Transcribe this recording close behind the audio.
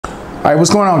All right,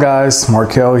 what's going on, guys?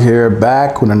 Markel here,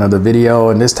 back with another video,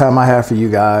 and this time I have for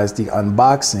you guys the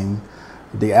unboxing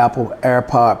of the Apple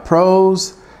AirPod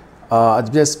Pros. I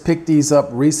just picked these up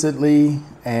recently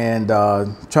and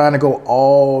trying to go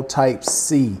all type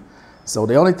C. So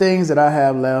the only things that I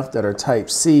have left that are type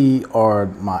C are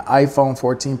my iPhone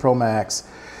 14 Pro Max,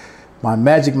 my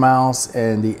Magic Mouse,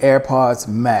 and the AirPods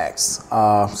Max.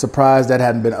 Surprised that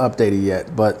hadn't been updated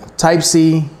yet, but type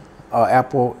C.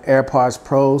 Apple AirPods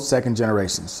Pro 2nd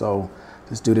generation. So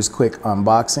let's do this quick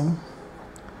unboxing.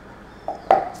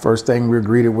 First thing we're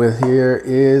greeted with here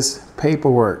is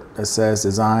paperwork that says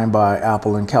designed by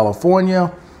Apple in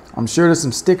California. I'm sure there's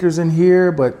some stickers in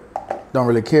here, but don't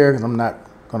really care because I'm not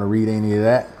going to read any of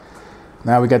that.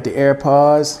 Now we got the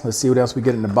AirPods. Let's see what else we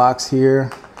get in the box here.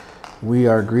 We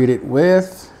are greeted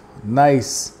with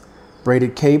nice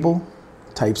braided cable,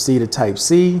 type C to type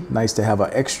C. Nice to have an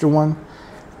extra one.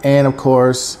 And of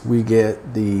course, we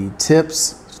get the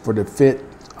tips for the fit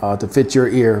to fit your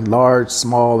ear, large,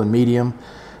 small, and medium.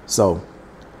 So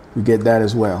we get that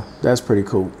as well. That's pretty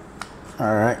cool.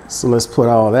 All right, so let's put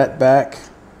all that back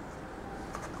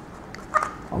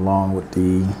along with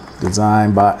the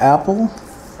design by Apple.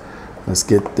 Let's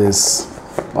get this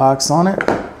box on it.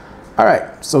 All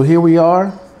right, so here we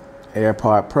are,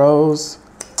 AirPod Pros.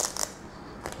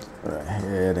 Go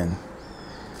ahead and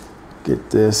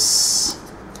get this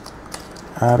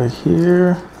out of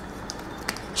here.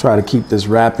 Try to keep this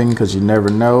wrapping because you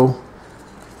never know,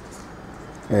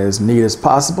 as neat as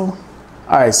possible.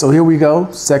 All right, so here we go,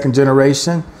 2nd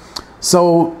generation.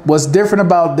 So what's different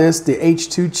about this, the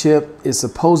H2 chip is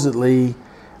supposedly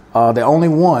the only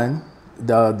one,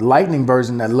 the Lightning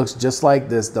version that looks just like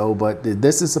this though, but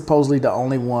this is supposedly the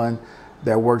only one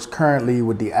that works currently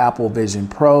with the Apple Vision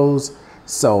Pros.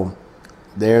 So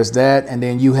there's that. And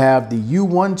then you have the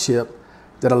U1 chip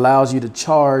that allows you to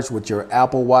charge with your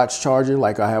Apple Watch charger,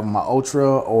 like I have my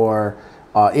Ultra, or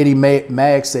any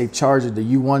MagSafe charger.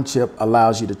 The U1 chip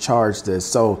allows you to charge this.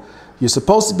 So you're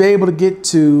supposed to be able to get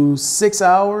to 6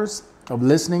 hours of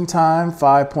listening time,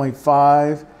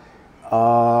 5.5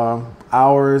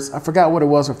 hours. I forgot what it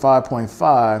was for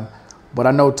 5.5, but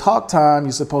I know talk time,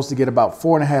 you're supposed to get about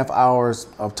 4.5 hours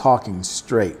of talking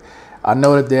straight. I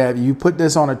know that you put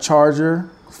this on a charger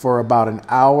for about an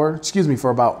hour, for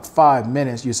about 5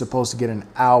 minutes, you're supposed to get an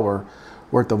hour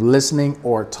worth of listening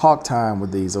or talk time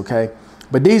with these, okay?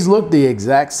 But these look the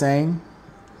exact same.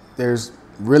 There's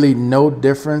really no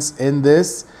difference in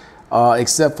this,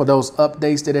 except for those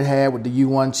updates that it had with the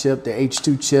U1 chip, the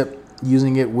H2 chip,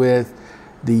 using it with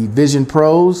the Vision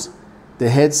Pros, the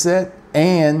headset,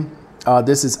 and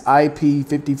this is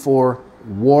IP54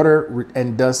 water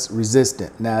and dust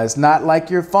resistant. Now, it's not like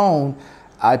your phone,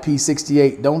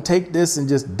 IP68. Don't take this and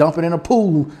just dump it in a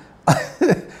pool.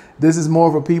 This is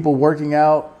more for people working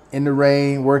out in the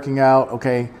rain, working out,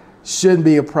 okay? Shouldn't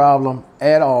be a problem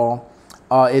at all.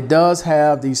 It does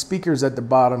have these speakers at the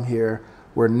bottom here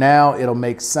where now it'll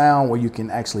make sound where you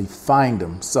can actually find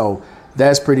them. So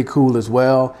that's pretty cool as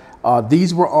well.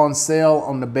 These were on sale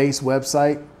on the base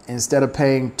website. Instead of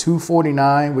paying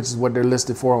 $249, which is what they're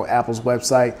listed for on Apple's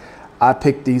website, I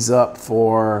picked these up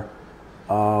for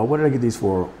what did I get these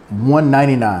for?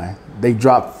 $199. They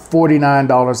dropped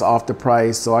 $49 off the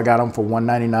price, so I got them for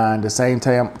 $199. The same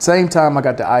time I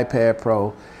got the iPad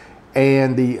Pro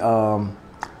and the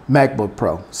MacBook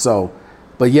Pro. So,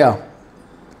 but yeah,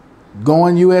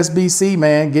 going USB-C,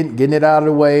 man, getting it out of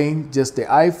the way. Just the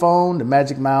iPhone, the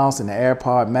Magic Mouse, and the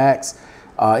AirPod Max.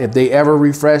 If they ever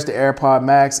refresh the AirPod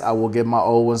Max, I will give my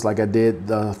old ones like I did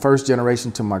the 1st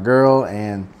generation to my girl,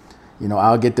 and you know,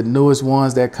 I'll get the newest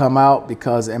ones that come out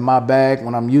because in my bag,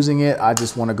 when I'm using it, I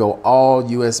just want to go all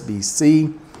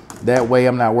USB-C. That way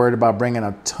I'm not worried about bringing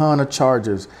a ton of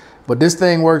chargers. But this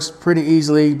thing works pretty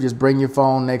easily. Just bring your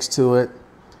phone next to it.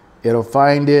 It'll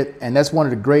find it. And that's one of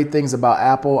the great things about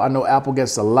Apple. I know Apple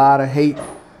gets a lot of hate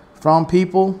from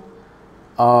people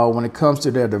when it comes to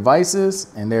their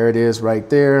devices. And there it is right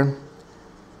there.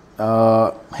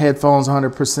 Headphones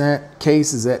 100%.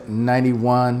 Case is at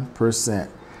 91%.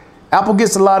 Apple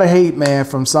gets a lot of hate, man,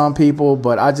 from some people,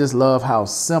 but I just love how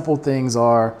simple things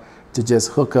are to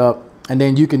just hook up. And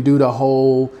then you can do the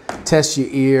whole test your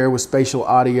ear with spatial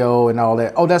audio and all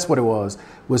that. Oh, that's what it was.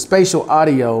 With spatial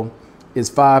audio, it's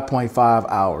 5.5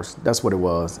 hours. That's what it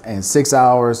was. And 6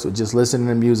 hours of just listening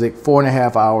to music,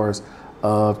 4.5 hours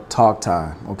of talk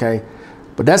time, okay?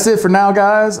 But that's it for now,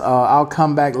 guys. I'll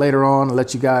come back later on and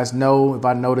let you guys know if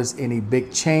I notice any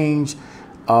big change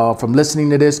from listening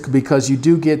to this, because you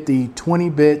do get the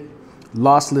 20-bit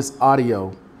lossless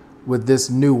audio with this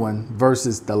new one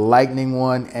versus the Lightning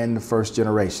one and the first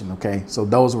generation. Okay, so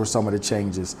those were some of the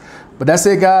changes, but that's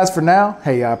it guys for now.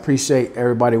 Hey, I appreciate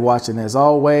everybody watching as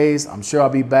always. I'm sure I'll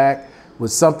be back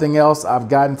with something else I've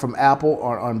gotten from Apple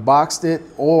or unboxed it,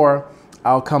 or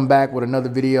I'll come back with another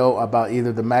video about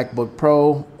either the MacBook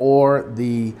Pro or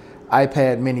the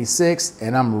iPad Mini 6,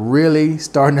 and I'm really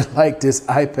starting to like this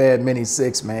iPad Mini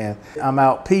 6, man. I'm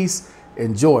out. Peace.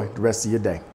 Enjoy the rest of your day.